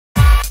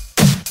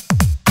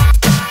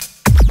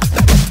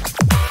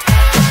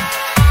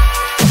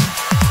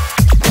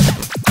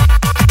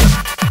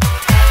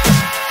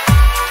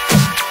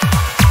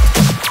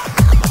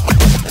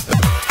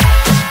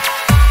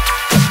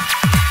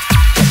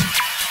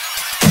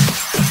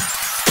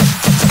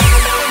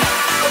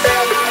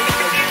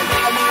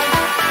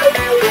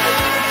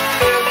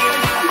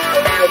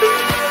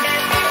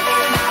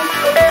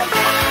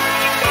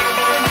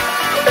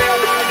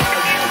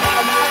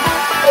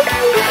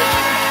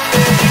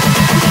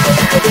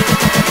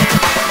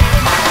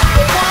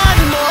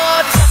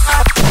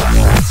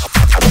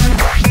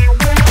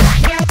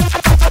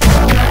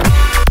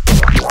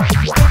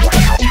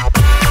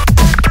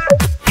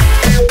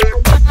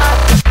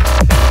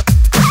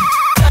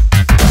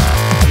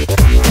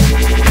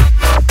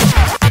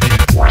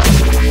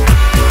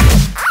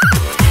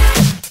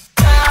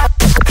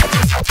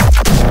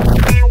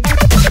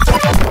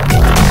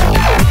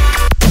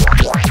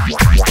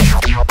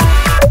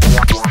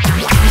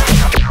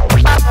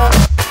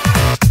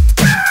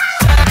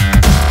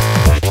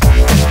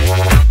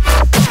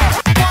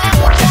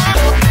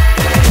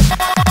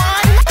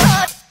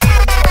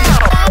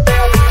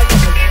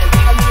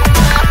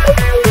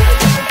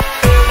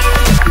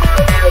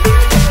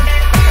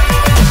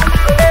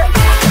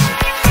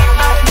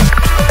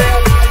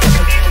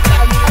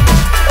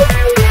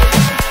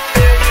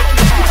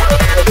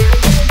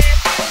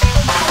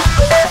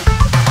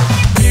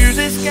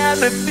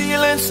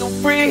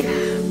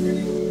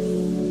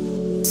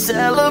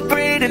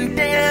and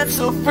dance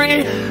so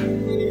free.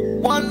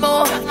 One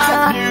more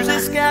time,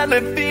 music's got me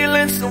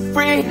feeling so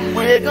free.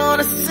 We're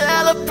gonna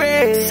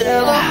celebrate,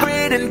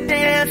 celebrate and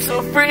dance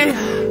so free.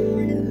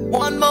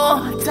 One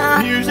more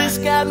time, music's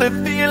got me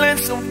feeling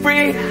so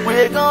free.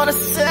 We're gonna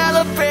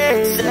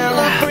celebrate,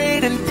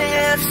 celebrate and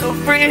dance so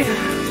free.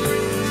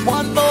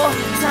 One more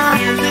time,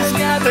 music's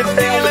got me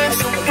feeling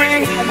so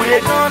free.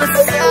 We're gonna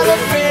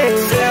celebrate,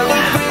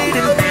 celebrate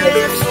and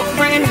dance so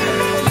free.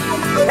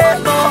 One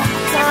more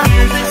time,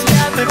 music's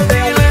got me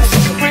feeling so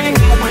free.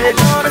 We're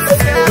gonna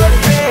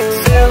celebrate,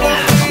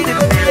 celebrate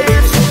and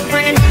dance so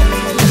free.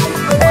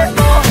 One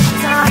more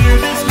time,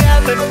 music's got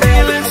me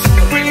feeling so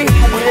free.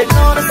 We're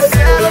gonna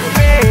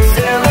celebrate,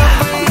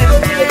 celebrate and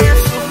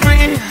dance so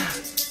free.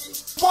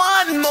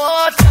 One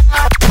more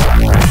time.